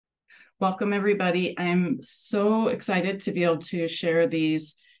Welcome, everybody. I'm so excited to be able to share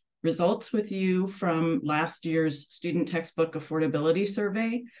these results with you from last year's Student Textbook Affordability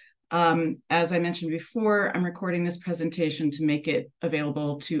Survey. As I mentioned before, I'm recording this presentation to make it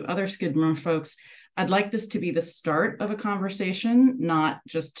available to other Skidmore folks. I'd like this to be the start of a conversation, not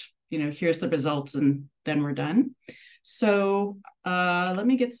just, here's the results and then we're done. So let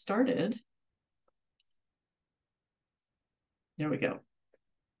me get started. There we go.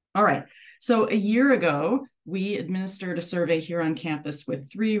 All right, so a year ago, we administered a survey here on campus with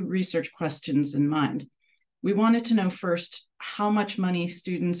 3 research questions in mind. We wanted to know first how much money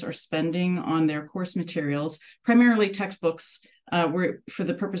students are spending on their course materials, primarily textbooks. For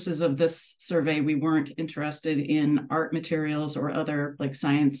the purposes of this survey, we weren't interested in art materials or other like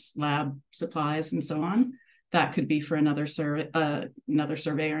science lab supplies and so on. That could be for another survey or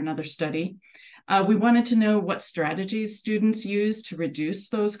another study. We wanted to know what strategies students use to reduce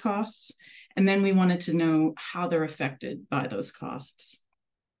those costs, and then we wanted to know how they're affected by those costs.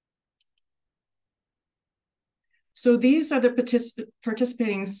 So these are the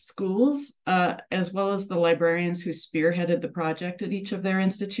participating schools, as well as the librarians who spearheaded the project at each of their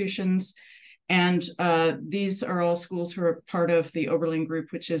institutions. And these are all schools who are part of the Oberlin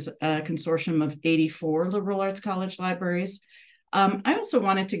Group, which is a consortium of 84 liberal arts college libraries. I also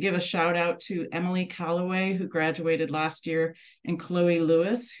wanted to give a shout out to Emily Calloway, who graduated last year, and Chloe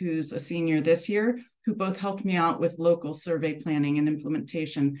Lewis, who's a senior this year, who both helped me out with local survey planning and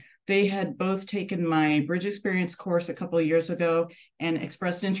implementation. They had both taken my Bridge Experience course a couple of years ago and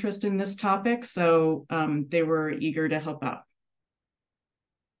expressed interest in this topic, so they were eager to help out.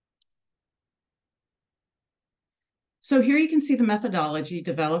 So here you can see the methodology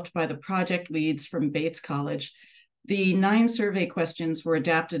developed by the project leads from Bates College. The 9 survey questions were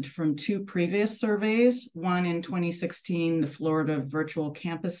adapted from 2 previous surveys, one in 2016, the Florida Virtual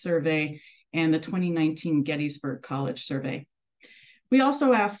Campus Survey, and the 2019 Gettysburg College Survey. We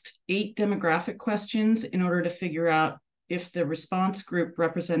also asked 8 demographic questions in order to figure out if the response group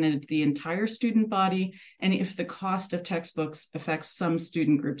represented the entire student body and if the cost of textbooks affects some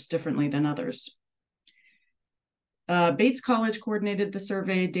student groups differently than others. Bates College coordinated the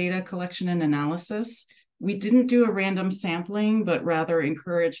survey data collection and analysis. We didn't do a random sampling, but rather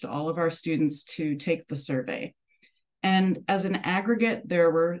encouraged all of our students to take the survey. And as an aggregate, there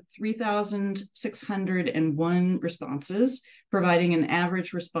were 3,601 responses, providing an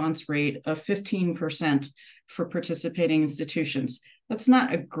average response rate of 15% for participating institutions. That's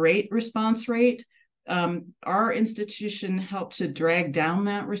not a great response rate. Our institution helped to drag down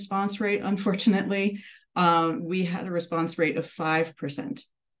that response rate, unfortunately. We had a response rate of 5%.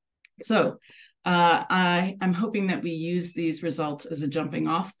 So I'm hoping that we use these results as a jumping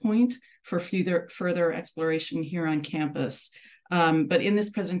off point for further exploration here on campus. But in this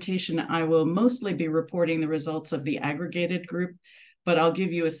presentation, I will mostly be reporting the results of the aggregated group, but I'll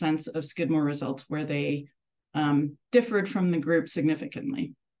give you a sense of Skidmore results where they differed from the group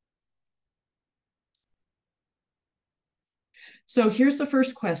significantly. So here's the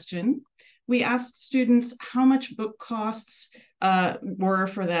first question. We asked students how much book costs were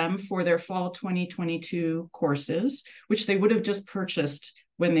for them for their fall 2022 courses, which they would have just purchased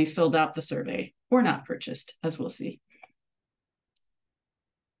when they filled out the survey, or not purchased, as we'll see.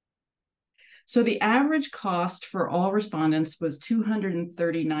 So the average cost for all respondents was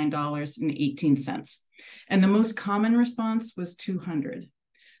 $239.18, and the most common response was $200.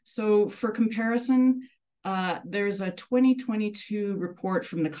 So for comparison, there's a 2022 report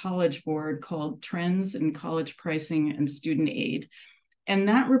from the College Board called Trends in College Pricing and Student Aid. And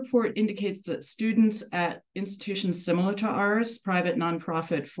that report indicates that students at institutions similar to ours, private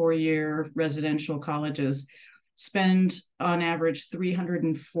nonprofit 4-year residential colleges, spend on average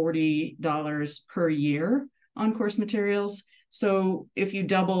 $340 per year on course materials. So if you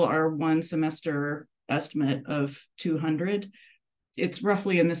double our 1 semester estimate of $200, it's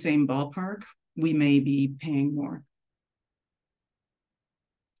roughly in the same ballpark. We may be paying more.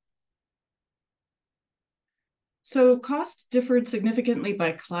 So cost differed significantly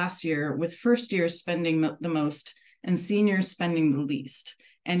by class year, with first years spending the most and seniors spending the least.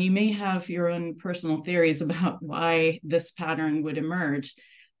 And you may have your own personal theories about why this pattern would emerge.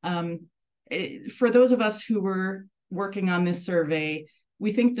 For those of us who were working on this survey,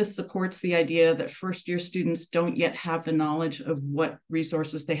 we think this supports the idea that first-year students don't yet have the knowledge of what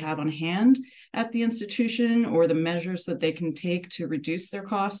resources they have on hand at the institution or the measures that they can take to reduce their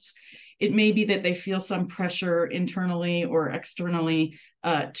costs. It may be that they feel some pressure internally or externally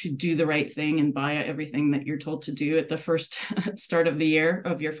to do the right thing and buy everything that you're told to do at the first start of the year,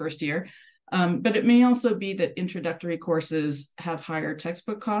 of your first year. But it may also be that introductory courses have higher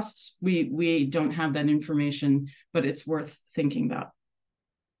textbook costs. We don't have that information, but it's worth thinking about.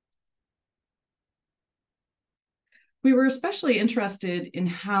 We were especially interested in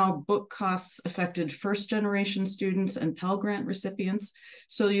how book costs affected first-generation students and Pell Grant recipients,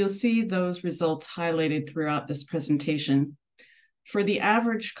 so you'll see those results highlighted throughout this presentation. For the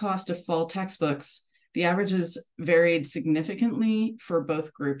average cost of fall textbooks, the averages varied significantly for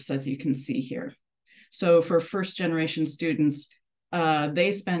both groups, as you can see here. So for first-generation students,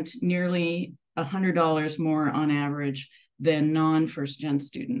 they spent nearly $100 more on average than non-first-gen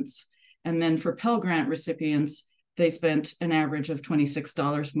students. And then for Pell Grant recipients, they spent an average of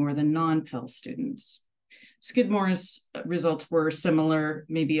 $26 more than non-Pell students. Skidmore's results were similar,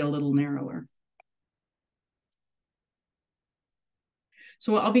 maybe a little narrower.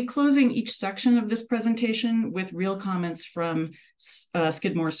 So I'll be closing each section of this presentation with real comments from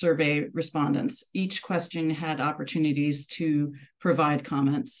Skidmore survey respondents. Each question had opportunities to provide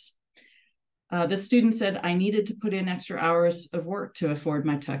comments. The student said, "I needed to put in extra hours of work to afford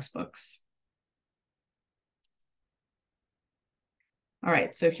my textbooks." All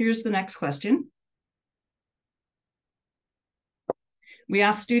right, so here's the next question. We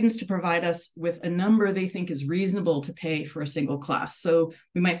asked students to provide us with a number they think is reasonable to pay for a single class. So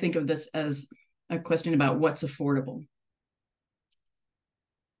we might think of this as a question about what's affordable.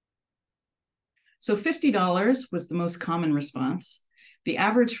 So $50 was the most common response. The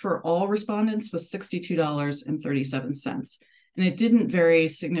average for all respondents was $62.37, and it didn't vary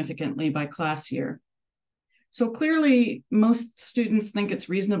significantly by class year. So clearly, most students think it's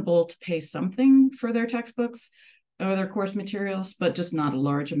reasonable to pay something for their textbooks or their course materials, but just not a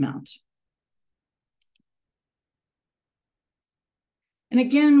large amount. And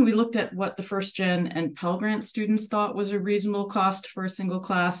again, we looked at what the first gen and Pell Grant students thought was a reasonable cost for a single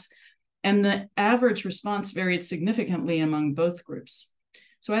class, and the average response varied significantly among both groups.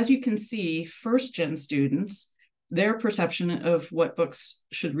 So as you can see, first gen students, their perception of what books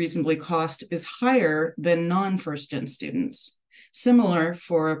should reasonably cost is higher than non-first gen students, similar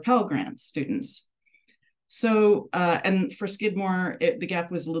for Pell Grant students. So, and for Skidmore, the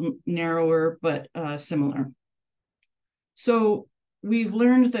gap was a little narrower, but similar. So we've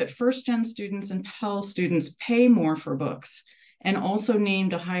learned that first gen students and Pell students pay more for books, and also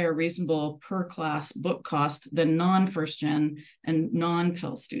named a higher reasonable per class book cost than non-first gen and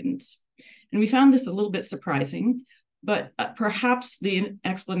non-Pell students. And we found this a little bit surprising, but perhaps the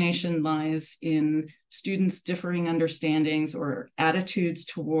explanation lies in students' differing understandings or attitudes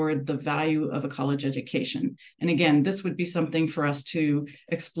toward the value of a college education. And again, this would be something for us to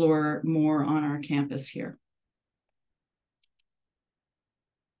explore more on our campus here.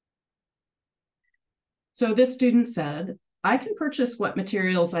 So this student said, "I can purchase what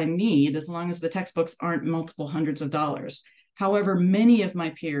materials I need as long as the textbooks aren't multiple hundreds of dollars. However, many of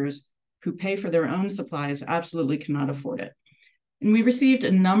my peers who pay for their own supplies absolutely cannot afford it." And we received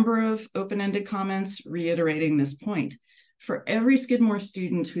a number of open-ended comments reiterating this point. For every Skidmore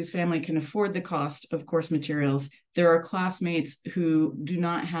student whose family can afford the cost of course materials, there are classmates who do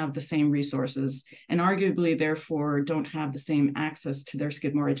not have the same resources and arguably therefore don't have the same access to their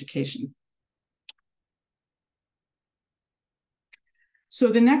Skidmore education. So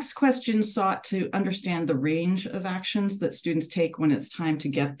the next question sought to understand the range of actions that students take when it's time to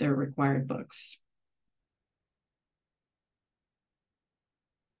get their required books.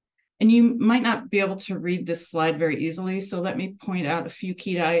 And you might not be able to read this slide very easily, so let me point out a few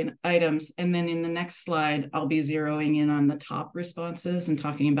key items, and then in the next slide, I'll be zeroing in on the top responses and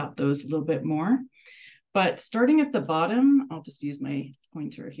talking about those a little bit more. But starting at the bottom, I'll just use my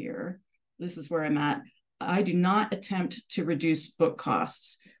pointer here. This is where I'm at. I do not attempt to reduce book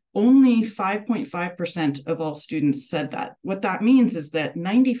costs. Only 5.5% of all students said that. What that means is that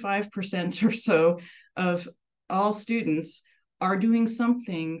 95% or so of all students are doing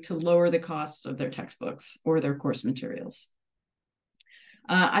something to lower the costs of their textbooks or their course materials.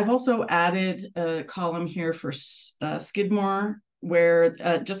 I've also added a column here for Skidmore,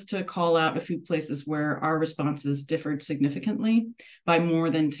 where just to call out a few places where our responses differed significantly by more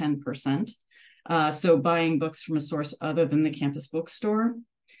than 10%. So buying books from a source other than the campus bookstore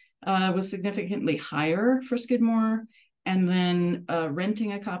was significantly higher for Skidmore, and then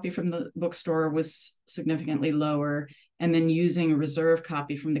renting a copy from the bookstore was significantly lower, and then using a reserve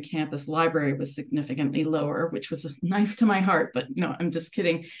copy from the campus library was significantly lower, which was a knife to my heart, but no, I'm just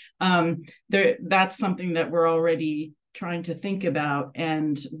kidding. That's something that we're already trying to think about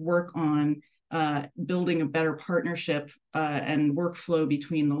and work on, building a better partnership and workflow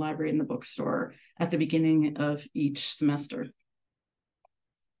between the library and the bookstore at the beginning of each semester.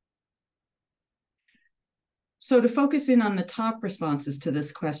 So to focus in on the top responses to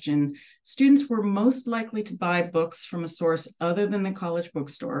this question, students were most likely to buy books from a source other than the college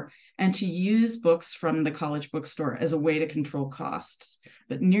bookstore and to use books from the college bookstore as a way to control costs.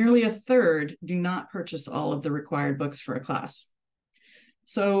 But nearly a third do not purchase all of the required books for a class.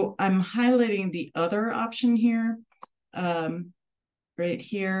 So I'm highlighting the other option here. Right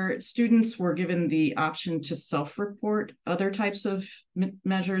here, students were given the option to self-report other types of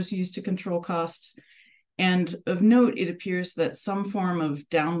measures used to control costs. And of note, it appears that some form of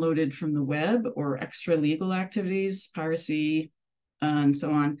downloaded from the web or extra legal activities, piracy, and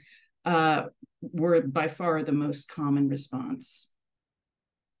so on, were by far the most common response.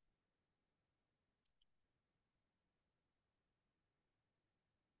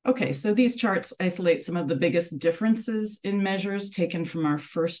 Okay, so these charts isolate some of the biggest differences in measures taken from our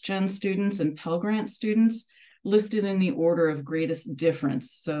first-gen students and Pell Grant students, listed in the order of greatest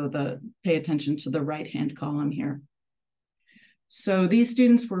difference. So pay attention to the right-hand column here. So these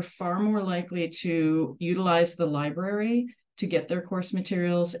students were far more likely to utilize the library to get their course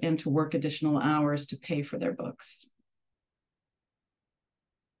materials and to work additional hours to pay for their books.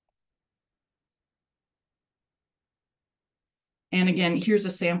 And again, here's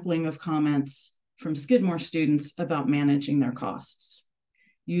a sampling of comments from Skidmore students about managing their costs,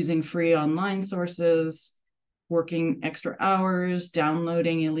 using free online sources, working extra hours,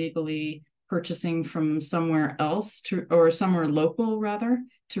 downloading illegally, purchasing from somewhere else or somewhere local rather,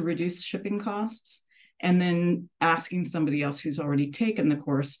 to reduce shipping costs, and then asking somebody else who's already taken the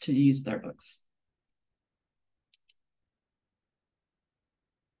course to use their books.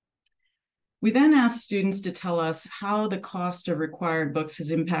 We then asked students to tell us how the cost of required books has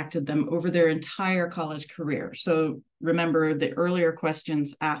impacted them over their entire college career. So remember, the earlier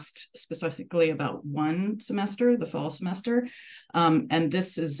questions asked specifically about one semester, the fall semester, and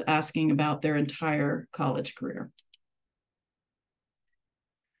this is asking about their entire college career.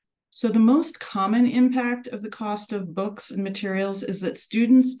 So the most common impact of the cost of books and materials is that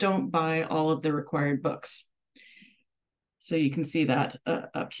students don't buy all of the required books. So you can see that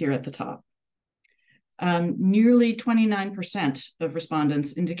up here at the top. Nearly 29% of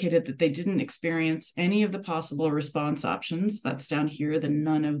respondents indicated that they didn't experience any of the possible response options. That's down here, the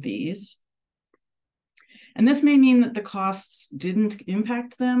none of these. And this may mean that the costs didn't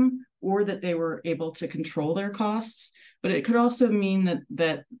impact them or that they were able to control their costs, but it could also mean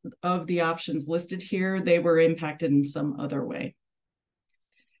that of the options listed here, they were impacted in some other way.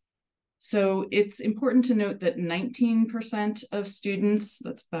 So it's important to note that 19% of students,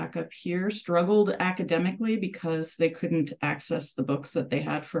 let's back up here, struggled academically because they couldn't access the books that they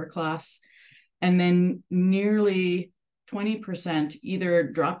had for a class. And then nearly 20% either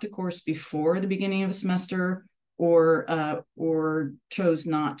dropped a course before the beginning of a semester or chose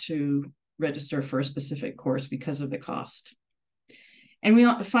not to register for a specific course because of the cost.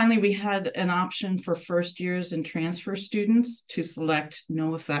 And finally, we had an option for first years and transfer students to select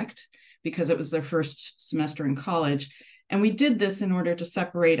no effect, because it was their first semester in college. And we did this in order to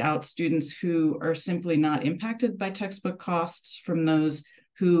separate out students who are simply not impacted by textbook costs from those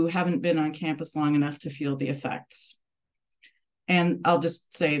who haven't been on campus long enough to feel the effects. And I'll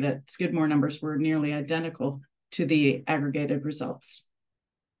just say that Skidmore numbers were nearly identical to the aggregated results.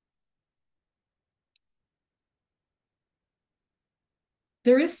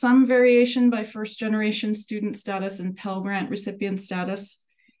 There is some variation by first-generation student status and Pell Grant recipient status.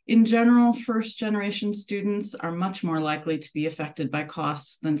 In general, first-generation students are much more likely to be affected by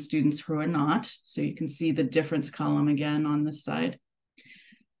costs than students who are not. So you can see the difference column again on this side.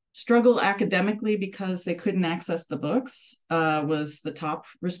 Struggle academically because they couldn't access the books was the top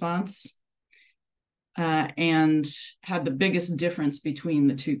response and had the biggest difference between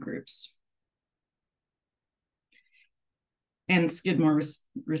the two groups. And Skidmore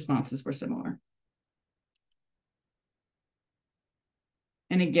responses were similar.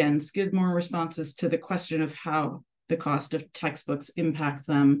 And again, Skidmore responses to the question of how the cost of textbooks impact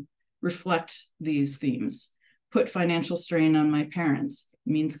them reflect these themes. Put financial strain on my parents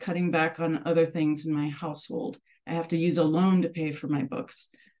means cutting back on other things in my household. I have to use a loan to pay for my books.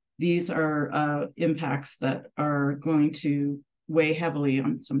 These are impacts that are going to weigh heavily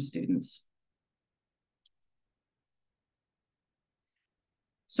on some students.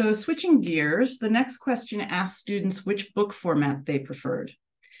 So switching gears, the next question asks students which book format they preferred.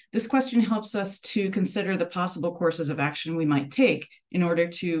 This question helps us to consider the possible courses of action we might take in order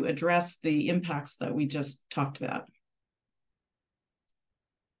to address the impacts that we just talked about.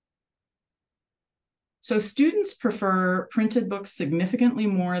 So students prefer printed books significantly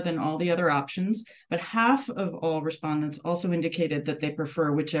more than all the other options, but half of all respondents also indicated that they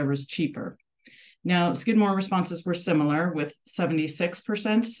prefer whichever is cheaper. Now, Skidmore responses were similar, with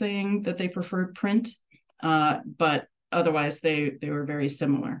 76% saying that they preferred print, but otherwise they were very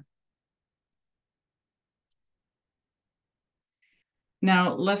similar.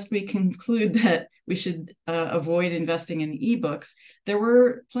 Now, lest we conclude that we should avoid investing in ebooks, there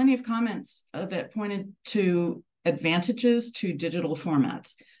were plenty of comments that pointed to advantages to digital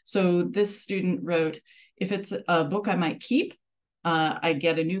formats. So this student wrote, if it's a book I might keep, I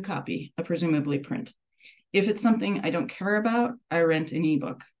get a new copy, presumably print. If it's something I don't care about, I rent an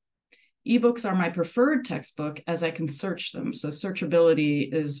ebook. Ebooks are my preferred textbook as I can search them, so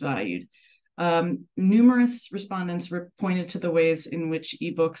searchability is valued. Numerous respondents pointed to the ways in which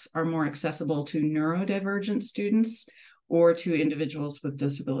ebooks are more accessible to neurodivergent students or to individuals with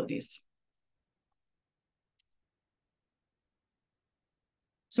disabilities.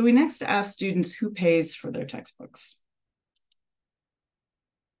 So we next asked students who pays for their textbooks.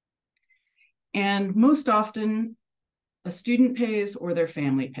 And most often, a student pays or their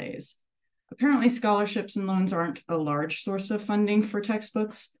family pays. Apparently, scholarships and loans aren't a large source of funding for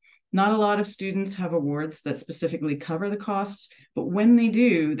textbooks. Not a lot of students have awards that specifically cover the costs, but when they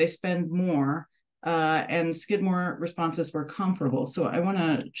do, they spend more, and Skidmore responses were comparable. So I want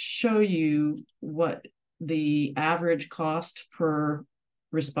to show you what the average cost per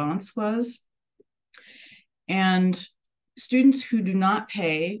response was. And students who do not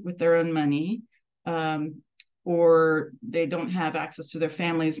pay with their own money, or they don't have access to their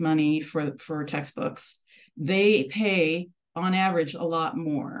family's money for textbooks, they pay on average a lot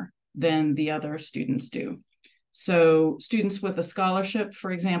more than the other students do. So students with a scholarship,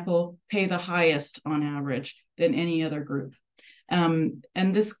 for example, pay the highest on average than any other group. And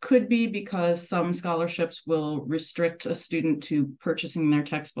this could be because some scholarships will restrict a student to purchasing their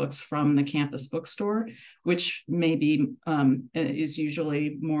textbooks from the campus bookstore, which maybe is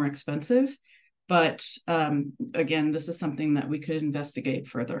usually more expensive. But again, this is something that we could investigate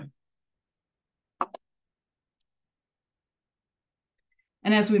further.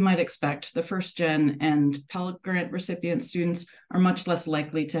 And as we might expect, the first gen and Pell Grant recipient students are much less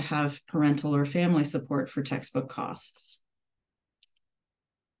likely to have parental or family support for textbook costs.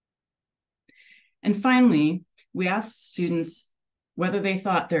 And finally, we asked students whether they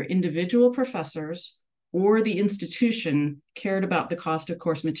thought their individual professors or the institution cared about the cost of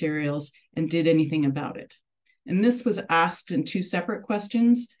course materials and did anything about it. And this was asked in two separate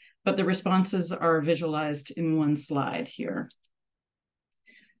questions, but the responses are visualized in one slide here.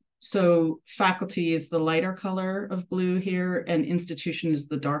 So faculty is the lighter color of blue here, and institution is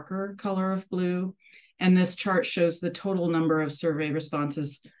the darker color of blue. And this chart shows the total number of survey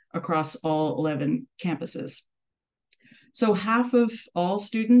responses across all 11 campuses. So half of all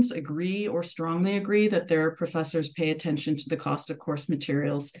students agree or strongly agree that their professors pay attention to the cost of course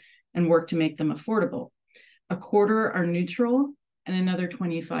materials and work to make them affordable. A quarter are neutral, and another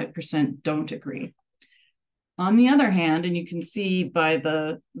 25% don't agree. On the other hand, and you can see by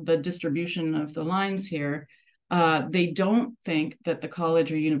the distribution of the lines here, they don't think that the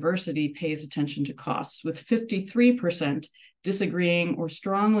college or university pays attention to costs, with 53% disagreeing or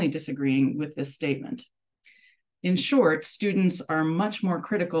strongly disagreeing with this statement. In short, students are much more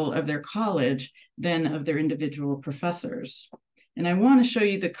critical of their college than of their individual professors. And I want to show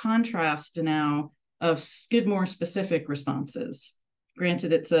you the contrast now of Skidmore specific responses.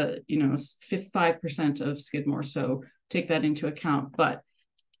 Granted, it's 5% of Skidmore, so take that into account, but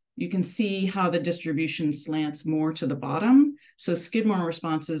you can see how the distribution slants more to the bottom. So Skidmore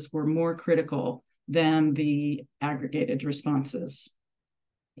responses were more critical than the aggregated responses.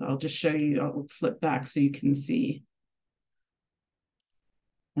 I'll just show you, I'll flip back so you can see.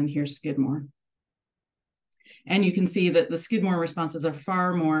 And here's Skidmore. And you can see that the Skidmore responses are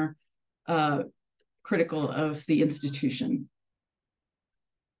far more critical of the institution.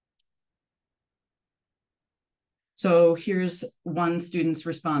 So here's one student's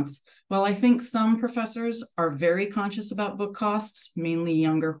response. While I think some professors are very conscious about book costs, mainly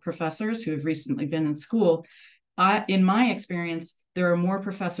younger professors who have recently been in school, in my experience, there are more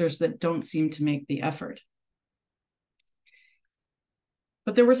professors that don't seem to make the effort.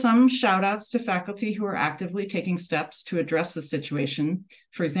 But there were some shout outs to faculty who are actively taking steps to address the situation.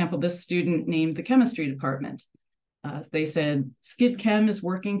 For example, this student named the chemistry department. They said, Skid Chem is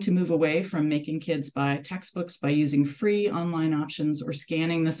working to move away from making kids buy textbooks by using free online options or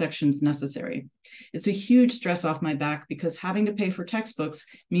scanning the sections necessary. It's a huge stress off my back because having to pay for textbooks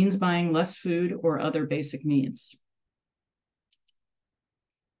means buying less food or other basic needs.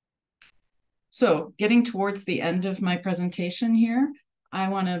 So getting towards the end of my presentation here, I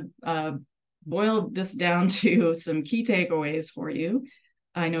want to boil this down to some key takeaways for you.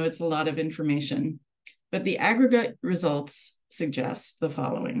 I know it's a lot of information, but the aggregate results suggest the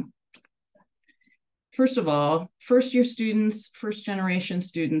following. First of all, first-year students, first-generation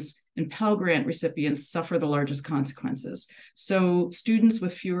students, and Pell Grant recipients suffer the largest consequences. So students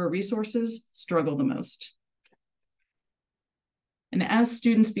with fewer resources struggle the most. And as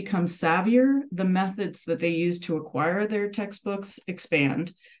students become savvier, the methods that they use to acquire their textbooks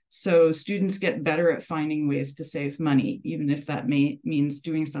expand. So students get better at finding ways to save money, even if that means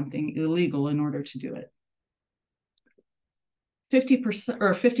doing something illegal in order to do it. 50%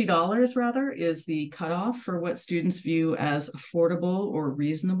 or $50 rather is the cutoff for what students view as affordable or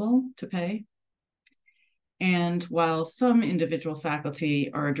reasonable to pay. And while some individual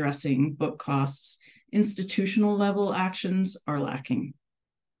faculty are addressing book costs, institutional level actions are lacking.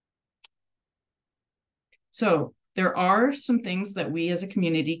 So there are some things that we as a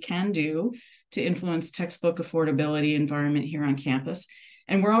community can do to influence textbook affordability environment here on campus.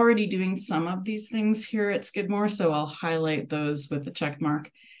 And we're already doing some of these things here at Skidmore, so I'll highlight those with a check mark.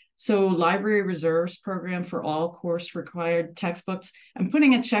 So library reserves program for all course required textbooks. I'm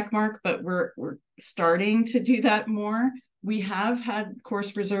putting a check mark, but we're starting to do that more. We have had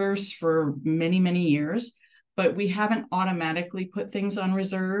course reserves for many, many years, but we haven't automatically put things on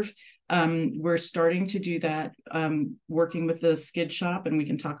reserve. We're starting to do that, working with the Skid Shop, and we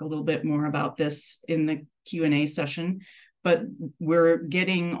can talk a little bit more about this in the Q&A session. But we're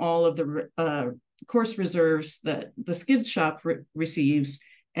getting all of the course reserves that the Skid Shop receives,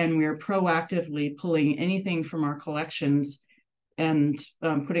 and we're proactively pulling anything from our collections and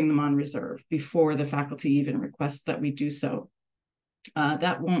putting them on reserve before the faculty even request that we do so.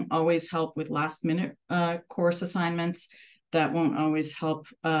 That won't always help with last minute course assignments. That won't always help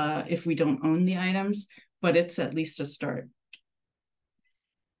if we don't own the items, but it's at least a start.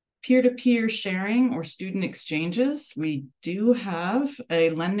 Peer-to-peer sharing or student exchanges. We do have a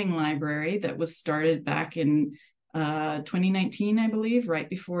lending library that was started back in 2019, I believe, right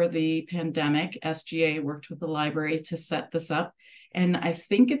before the pandemic. SGA worked with the library to set this up, and I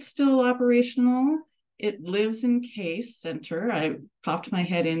think it's still operational. It lives in Case Center. I popped my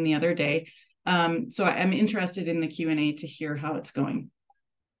head in the other day. So I'm interested in the Q&A to hear how it's going.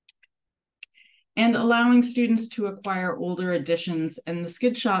 And allowing students to acquire older editions, and the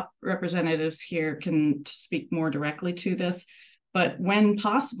Skid Shop representatives here can speak more directly to this, but when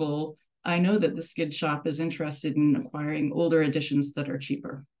possible, I know that the Skid Shop is interested in acquiring older editions that are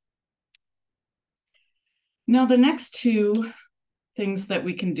cheaper. Now, the next two things that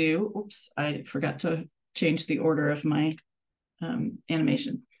we can do, oops, I forgot to change the order of my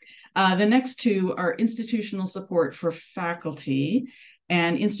animation. The next two are institutional support for faculty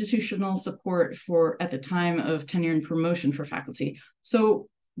and institutional support for at the time of tenure and promotion for faculty. So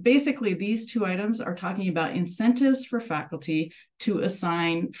basically, these two items are talking about incentives for faculty to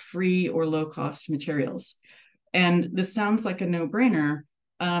assign free or low-cost materials. And this sounds like a no-brainer,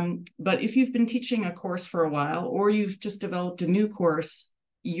 but if you've been teaching a course for a while, or you've just developed a new course,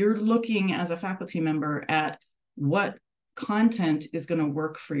 you're looking as a faculty member at what content is going to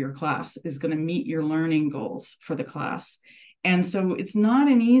work for your class, is going to meet your learning goals for the class. And so it's not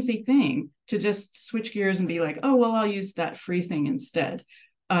an easy thing to just switch gears and be like, oh, well, I'll use that free thing instead.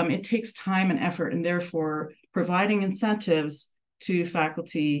 It takes time and effort, and therefore providing incentives to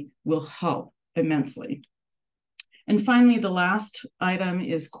faculty will help immensely. And finally, the last item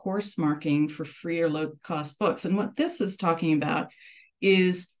is course marking for free or low-cost books. And what this is talking about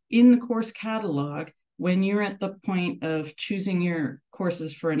is in the course catalog, when you're at the point of choosing your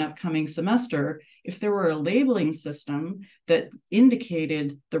courses for an upcoming semester, if there were a labeling system that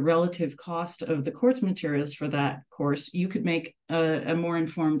indicated the relative cost of the course materials for that course, you could make a more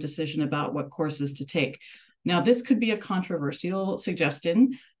informed decision about what courses to take. Now, this could be a controversial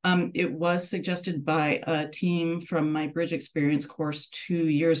suggestion. It was suggested by a team from my Bridge Experience course 2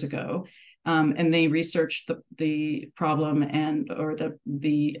 years ago, and they researched the problem or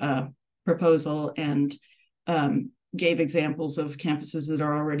the proposal and gave examples of campuses that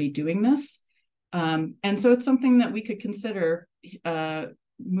are already doing this. And so it's something that we could consider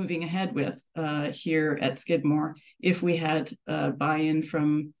moving ahead with here at Skidmore if we had buy-in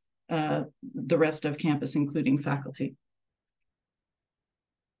from the rest of campus, including faculty.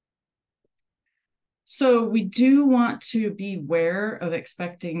 So we do want to beware of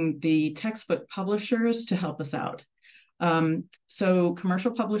expecting the textbook publishers to help us out. So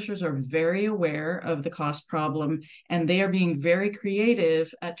commercial publishers are very aware of the cost problem, and they are being very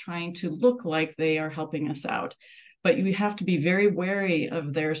creative at trying to look like they are helping us out. But you have to be very wary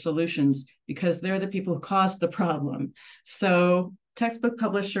of their solutions because they're the people who caused the problem. So textbook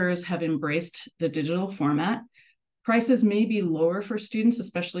publishers have embraced the digital format. Prices may be lower for students,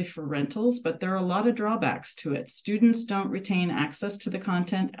 especially for rentals, but there are a lot of drawbacks to it. Students don't retain access to the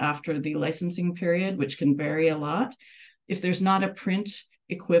content after the licensing period, which can vary a lot. If there's not a print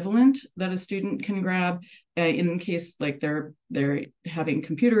equivalent that a student can grab, in case like they're having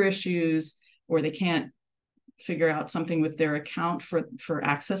computer issues or they can't figure out something with their account for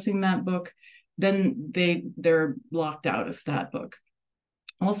accessing that book, then they're locked out of that book.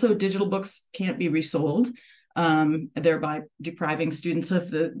 Also, digital books can't be resold, thereby depriving students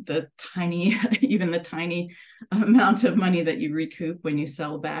of the tiny, even the tiny amount of money that you recoup when you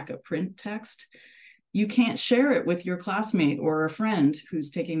sell back a print text. You can't share it with your classmate or a friend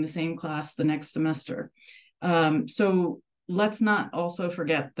who's taking the same class the next semester. So let's not also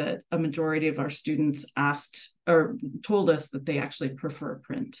forget that a majority of our students asked or told us that they actually prefer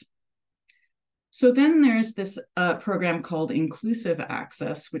print. So then there's this program called Inclusive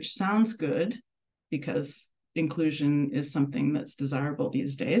Access, which sounds good because inclusion is something that's desirable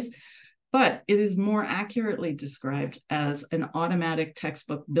these days, but it is more accurately described as an automatic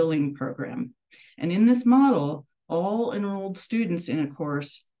textbook billing program. And in this model, all enrolled students in a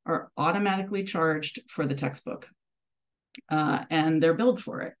course are automatically charged for the textbook, and they're billed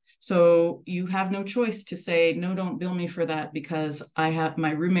for it. So you have no choice to say, no, don't bill me for that because I have my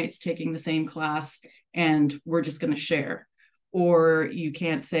roommates taking the same class and we're just going to share. Or you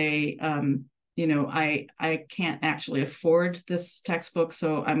can't say, I can't actually afford this textbook,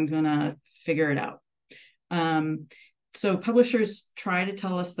 so I'm going to figure it out. So publishers try to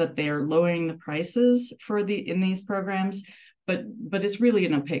tell us that they are lowering the prices in these programs, but it's really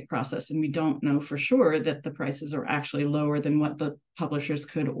an opaque process, and we don't know for sure that the prices are actually lower than what the publishers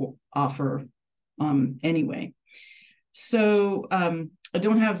could offer anyway. So I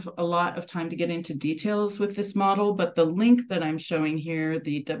don't have a lot of time to get into details with this model, but the link that I'm showing here,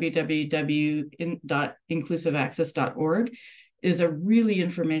 the www.inclusiveaccess.org, is a really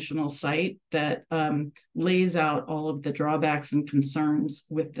informational site that lays out all of the drawbacks and concerns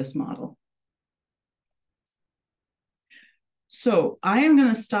with this model. So I am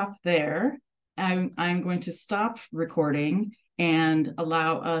going to stop there. I'm going to stop recording and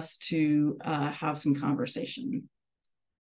allow us to have some conversation.